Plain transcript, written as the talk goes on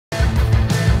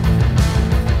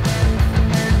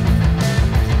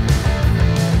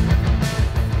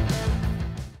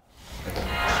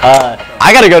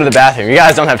I gotta go to the bathroom. You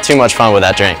guys don't have too much fun with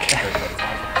that drink.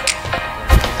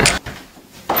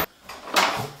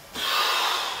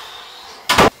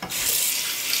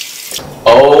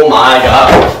 Oh my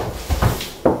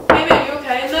god. Baby, are you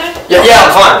okay in there? Yeah,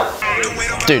 I'm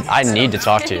fine. Dude, I need to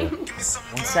talk to you. 1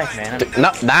 sec, man. Dude,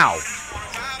 now.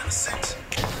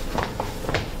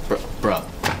 Bro,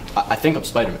 I think I'm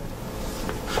Spider-Man.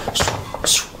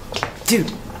 Dude,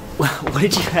 what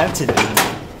did you have today?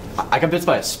 I got bit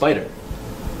by a spider.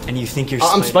 And you think you're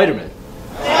I'm Spider-Man.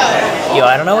 Yo,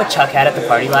 I don't know what Chuck had at the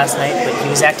party last night, but he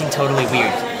was acting totally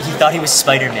weird. He thought he was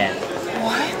Spider-Man.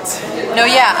 What? No,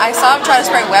 yeah, I saw him try to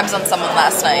spray webs on someone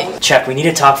last night. Chuck, we need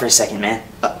to talk for a second, man.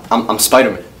 I'm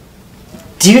Spider-Man.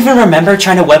 Do you even remember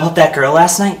trying to web up that girl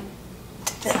last night?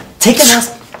 Take the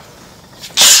mask.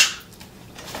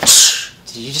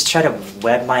 Did you just try to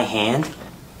web my hand?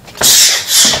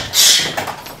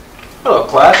 Hello,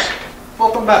 class.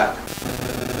 Welcome back.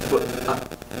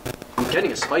 I'm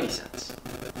getting a spidey sense.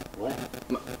 What?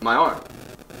 My arm.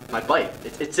 My bite.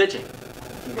 It's itching.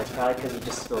 Dude, that's probably because you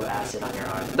just spilled acid on your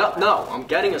arm. No, I'm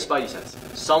getting a spidey sense.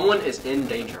 Someone is in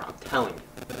danger, I'm telling you.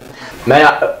 Man,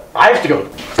 I have to go.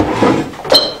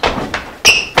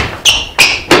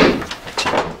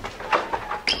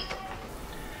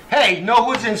 Hey, know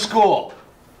who's in school?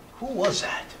 Who was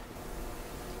that?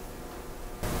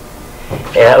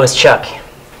 Yeah, that was Chuck.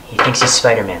 He thinks he's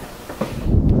Spider-Man.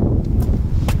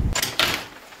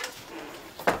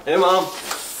 Hey, Mom.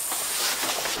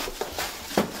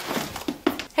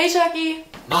 Hey, Chucky.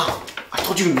 Mom, I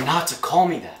told you not to call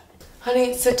me that.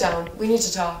 Honey, sit down. We need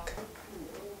to talk.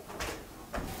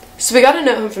 So we got a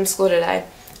note home from school today.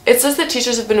 It says that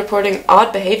teachers have been reporting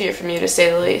odd behavior from you, to say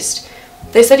the least.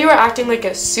 They said you were acting like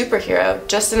a superhero,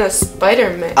 just in a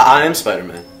Spider-Man. I am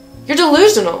Spider-Man. You're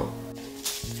delusional.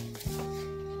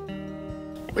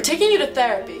 We're taking you to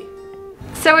therapy.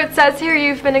 So it says here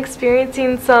you've been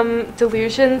experiencing some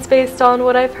delusions based on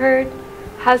what I've heard.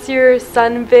 Has your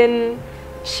son been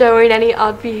showing any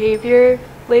odd behavior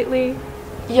lately?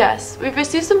 Yes, we've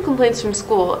received some complaints from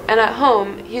school, and at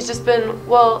home, he's just been,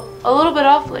 well, a little bit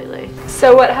off lately.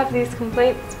 So what have these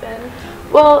complaints been?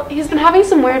 Well, he's been having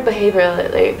some weird behavior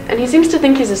lately, and he seems to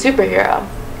think he's a superhero.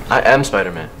 I am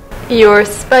Spider-Man. You're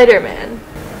Spider-Man.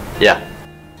 Yeah.